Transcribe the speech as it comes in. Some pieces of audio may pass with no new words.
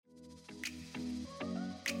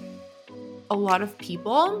a lot of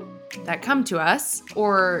people that come to us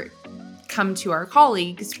or come to our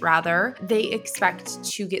colleagues, rather, they expect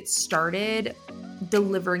to get started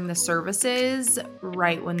delivering the services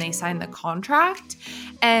right when they sign the contract.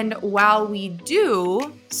 And while we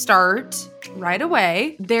do start right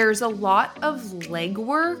away, there's a lot of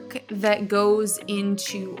legwork that goes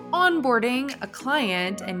into onboarding a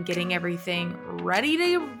client and getting everything ready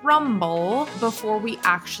to rumble before we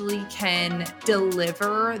actually can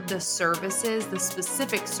deliver the services, the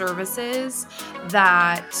specific services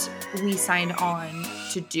that we signed on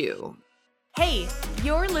to do. Hey,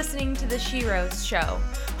 you're listening to The She Rose Show,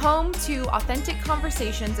 home to authentic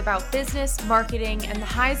conversations about business, marketing, and the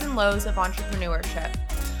highs and lows of entrepreneurship.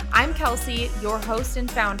 I'm Kelsey, your host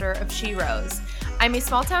and founder of She Rose. I'm a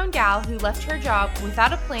small-town gal who left her job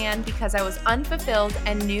without a plan because I was unfulfilled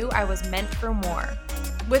and knew I was meant for more.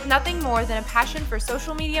 With nothing more than a passion for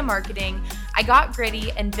social media marketing, I got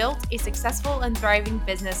gritty and built a successful and thriving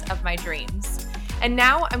business of my dreams. And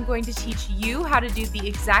now I'm going to teach you how to do the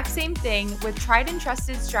exact same thing with tried and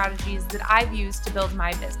trusted strategies that I've used to build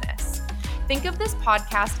my business. Think of this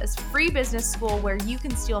podcast as free business school where you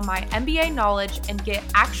can steal my MBA knowledge and get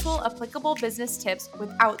actual applicable business tips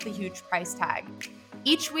without the huge price tag.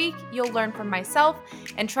 Each week, you'll learn from myself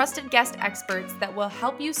and trusted guest experts that will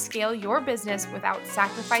help you scale your business without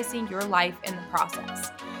sacrificing your life in the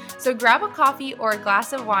process. So grab a coffee or a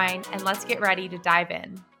glass of wine and let's get ready to dive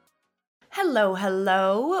in.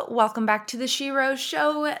 Hello. Welcome back to the She Rose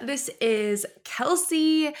Show. This is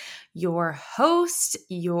Kelsey, your host,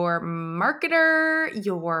 your marketer,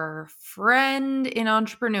 your friend in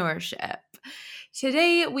entrepreneurship.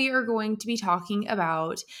 Today, we are going to be talking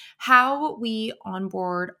about how we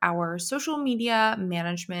onboard our social media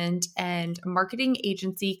management and marketing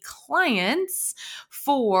agency clients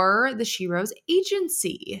for the She Rose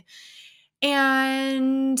agency.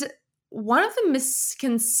 And one of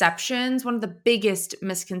the biggest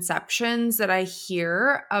misconceptions that I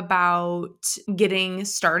hear about getting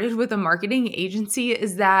started with a marketing agency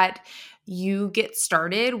is that you get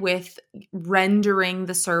started with rendering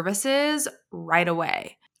the services right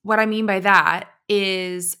away. What I mean by that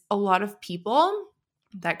is a lot of people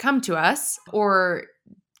that come to us or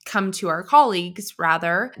come to our colleagues,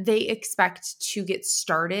 rather, they expect to get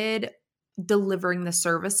started delivering the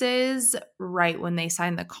services right when they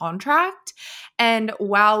sign the contract. And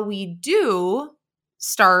while we do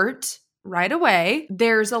start right away,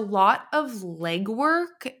 there's a lot of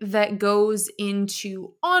legwork that goes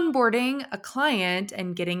into onboarding a client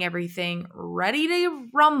and getting everything ready to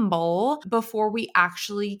rumble before we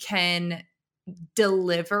actually can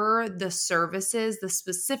deliver the services, the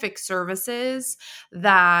specific services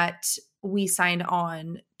that we signed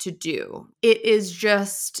on to do. It is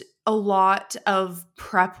just a lot of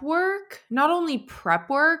prep work, not only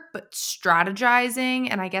prep work, but strategizing.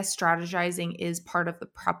 And I guess strategizing is part of the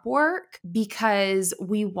prep work because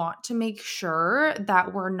we want to make sure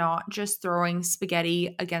that we're not just throwing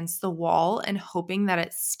spaghetti against the wall and hoping that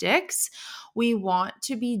it sticks. We want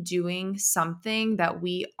to be doing something that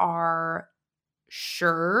we are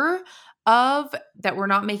sure of, that we're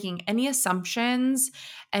not making any assumptions,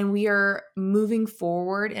 and we are moving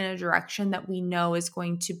forward in a direction that we know is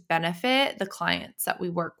going to benefit the clients that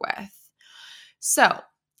we work with. So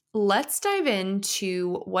let's dive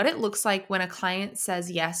into what it looks like when a client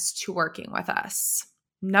says yes to working with us.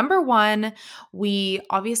 Number one, we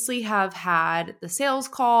obviously have had the sales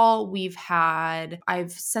call.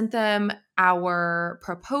 I've sent them our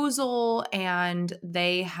proposal and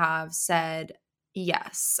they have said,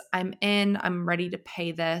 yes, I'm in, I'm ready to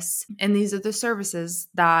pay this. And these are the services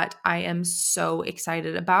that I am so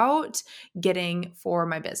excited about getting for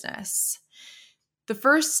my business. The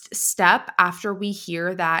first step after we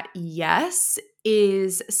hear that yes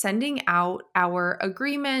is sending out our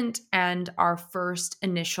agreement and our first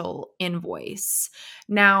initial invoice.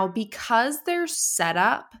 Now, because there's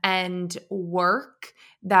setup and work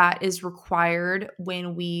that is required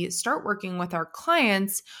when we start working with our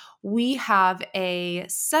clients, we have a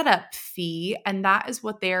setup fee, and that is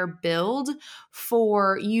what they're billed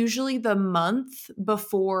for usually the month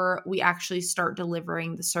before we actually start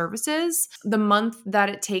delivering the services. The month that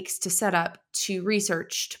it takes to set up, to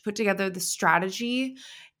research, to put together the strategy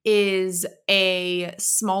is a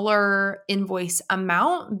smaller invoice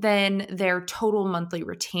amount than their total monthly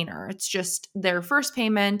retainer. It's just their first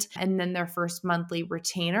payment, and then their first monthly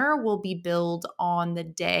retainer will be billed on the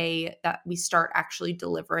day that we start actually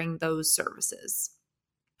delivering those services.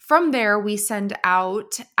 From there, we send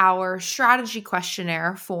out our strategy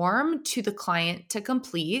questionnaire form to the client to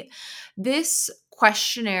complete. This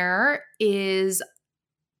questionnaire is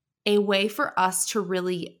a way for us to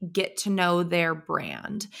really get to know their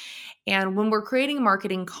brand. And when we're creating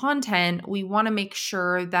marketing content, we want to make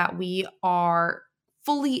sure that we are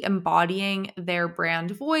fully embodying their brand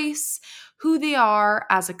voice, who they are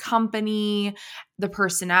as a company, the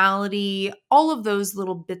personality. All of those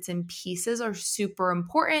little bits and pieces are super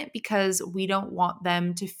important because we don't want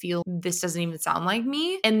them to feel this doesn't even sound like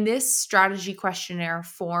me. And this strategy questionnaire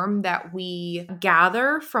form that we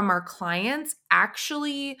gather from our clients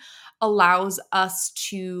actually allows us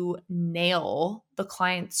to nail the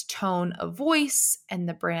client's tone of voice and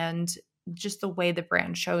the brand, just the way the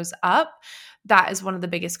brand shows up. That is one of the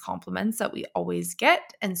biggest compliments that we always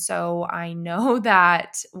get. And so I know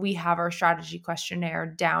that we have our strategy questionnaire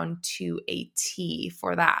down to a T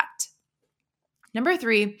for that. Number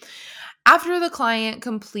 3, after the client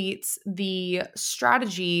completes the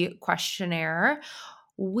strategy questionnaire,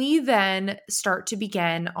 we then start to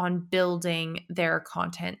begin on building their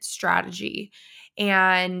content strategy.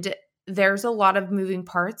 And there's a lot of moving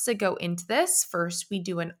parts that go into this. First, we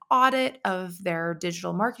do an audit of their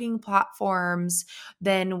digital marketing platforms.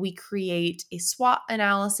 Then we create a SWOT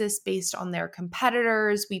analysis based on their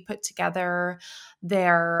competitors. We put together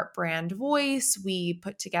their brand voice. We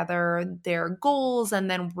put together their goals and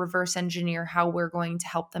then reverse engineer how we're going to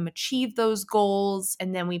help them achieve those goals.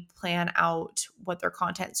 And then we plan out what their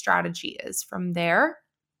content strategy is from there.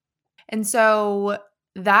 And so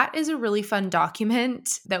that is a really fun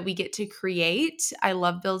document that we get to create. I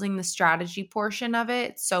love building the strategy portion of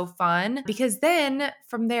it. It's so fun because then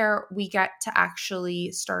from there, we get to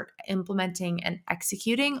actually start implementing and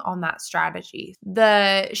executing on that strategy.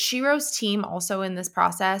 The Sheroes team also in this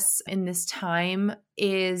process, in this time,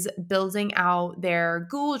 is building out their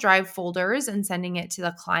Google Drive folders and sending it to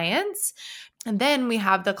the clients. And then we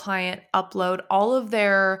have the client upload all of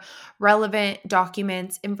their relevant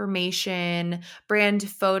documents, information, brand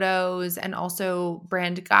photos, and also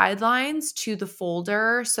brand guidelines to the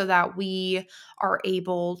folder so that we are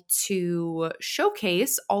able to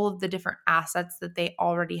showcase all of the different assets that they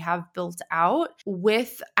already have built out.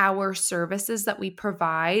 With our services that we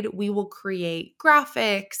provide, we will create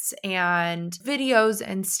graphics and videos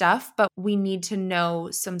and stuff, but we need to know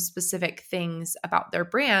some specific things about their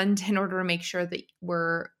brand in order to make sure that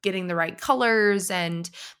we're getting the right colors and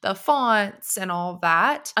the fonts and all of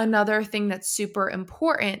that. Another thing that's super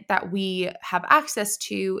important that we have access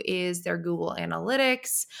to is their Google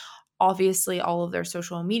Analytics. Obviously, all of their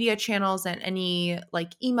social media channels and any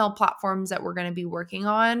like email platforms that we're going to be working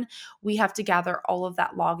on, we have to gather all of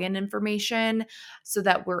that login information so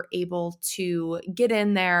that we're able to get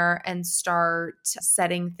in there and start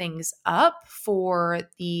setting things up for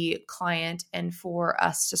the client and for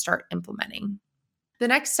us to start implementing. The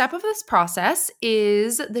next step of this process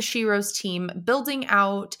is the Sheroes team building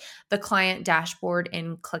out the client dashboard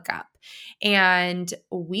in ClickUp. And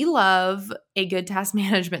we love a good task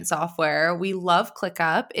management software. We love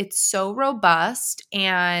ClickUp. It's so robust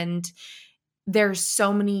and there's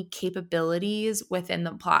so many capabilities within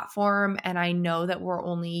the platform. And I know that we're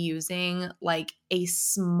only using like a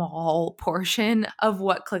small portion of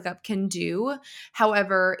what ClickUp can do.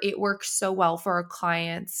 However, it works so well for our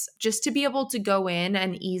clients just to be able to go in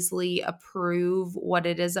and easily approve what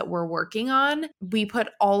it is that we're working on. We put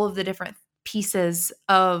all of the different pieces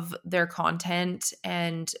of their content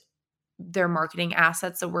and their marketing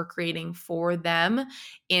assets that we're creating for them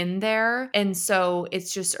in there. And so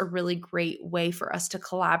it's just a really great way for us to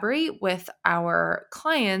collaborate with our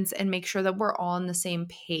clients and make sure that we're all on the same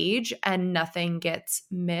page and nothing gets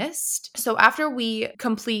missed. So after we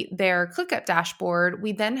complete their ClickUp dashboard,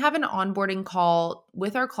 we then have an onboarding call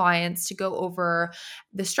with our clients to go over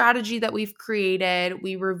the strategy that we've created.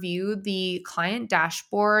 We review the client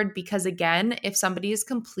dashboard because, again, if somebody is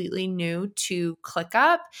completely new to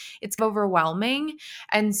ClickUp, it's overwhelming.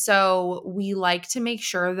 And so we like to make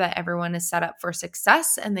sure that everyone is set up for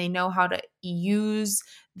success and they know how to use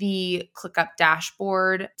the ClickUp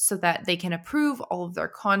dashboard so that they can approve all of their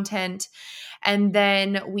content. And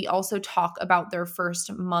then we also talk about their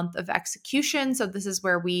first month of execution. So this is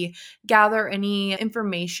where we gather any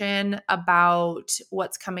information about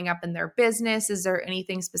what's coming up in their business. Is there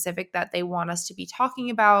anything specific that they want us to be talking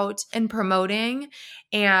about and promoting?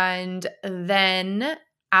 And then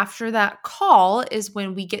after that call is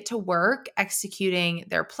when we get to work executing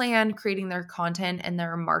their plan, creating their content and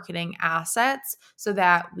their marketing assets so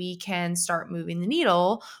that we can start moving the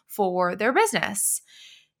needle for their business.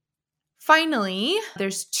 Finally,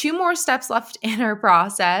 there's 2 more steps left in our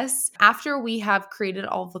process. After we have created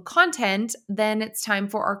all the content, then it's time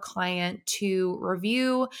for our client to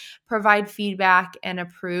review, provide feedback, and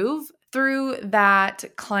approve. through that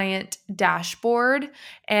client dashboard.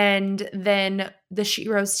 And then the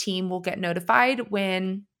Sheroes team will get notified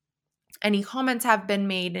when any comments have been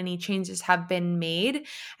made, any changes have been made.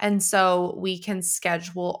 And so we can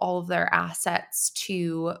schedule all of their assets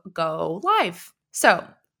to go live. So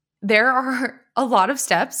there are a lot of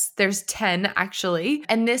steps. There's 10 actually.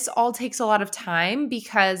 And this all takes a lot of time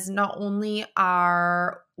because not only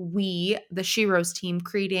are we, the Sheroes team,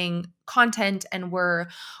 creating content and we're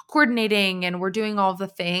coordinating and we're doing all the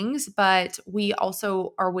things, but we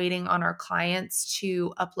also are waiting on our clients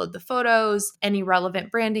to upload the photos, any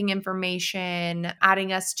relevant branding information,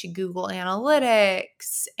 adding us to Google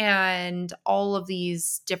Analytics, and all of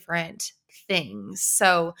these different things.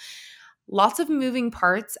 So lots of moving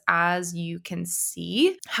parts, as you can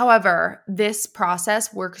see. However, this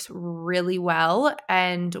process works really well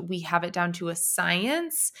and we have it down to a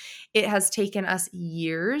science. It has taken us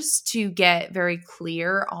years to get very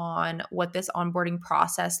clear on what this onboarding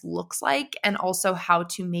process looks like and also how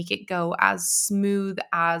to make it go as smooth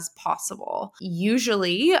as possible.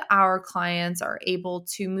 Usually, our clients are able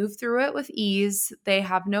to move through it with ease. They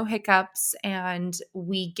have no hiccups, and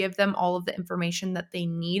we give them all of the information that they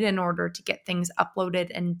need in order to get things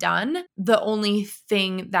uploaded and done. The only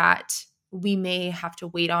thing that we may have to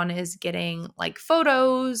wait on is getting like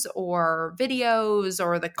photos or videos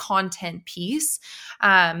or the content piece,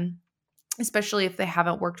 especially if they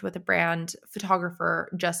haven't worked with a brand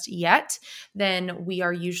photographer just yet. Then we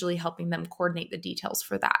are usually helping them coordinate the details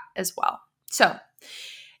for that as well. So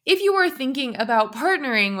if you are thinking about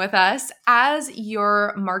partnering with us as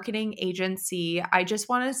your marketing agency, I just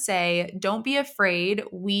want to say, don't be afraid.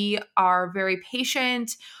 We are very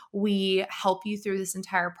patient. We help you through this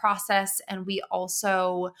entire process, and we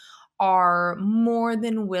also are more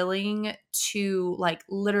than willing to like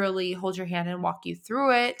literally hold your hand and walk you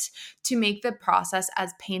through it to make the process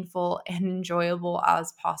as painful and enjoyable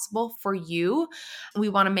as possible for you. We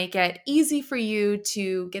want to make it easy for you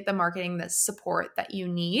to get the marketing, the support that you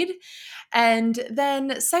need. And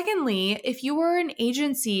then secondly, if you are an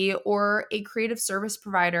agency or a creative service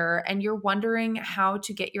provider and you're wondering how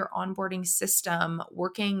to get your onboarding system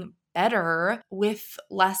working better with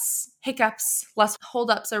less hiccups, less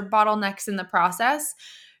holdups or bottlenecks in the process,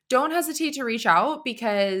 don't hesitate to reach out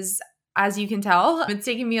because, as you can tell, it's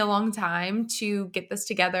taken me a long time to get this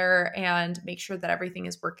together and make sure that everything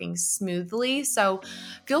is working smoothly. So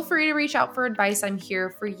feel free to reach out for advice. I'm here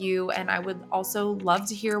for you. And I would also love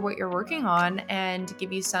to hear what you're working on and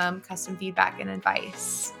give you some custom feedback and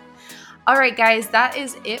advice. All right, guys, that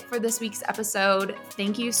is it for this week's episode.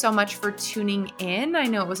 Thank you so much for tuning in. I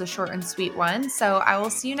know it was a short and sweet one, so I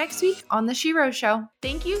will see you next week on The Sheroes Show.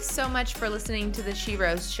 Thank you so much for listening to The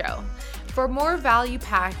Sheroes Show. For more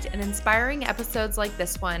value-packed and inspiring episodes like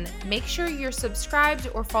this one, make sure you're subscribed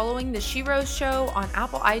or following The Sheroes Show on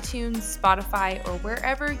Apple iTunes, Spotify, or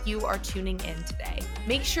wherever you are tuning in today.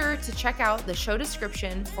 Make sure to check out the show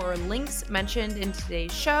description for links mentioned in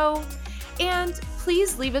today's show. And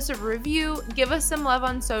please leave us a review, give us some love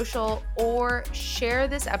on social, or share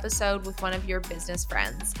this episode with one of your business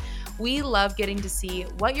friends. We love getting to see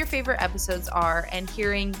what your favorite episodes are and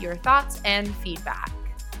hearing your thoughts and feedback.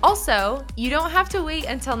 Also, you don't have to wait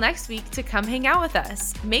until next week to come hang out with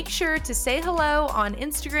us. Make sure to say hello on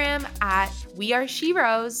Instagram at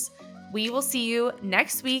WeAreSheroes. We will see you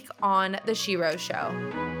next week on The Sheroes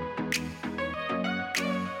Show.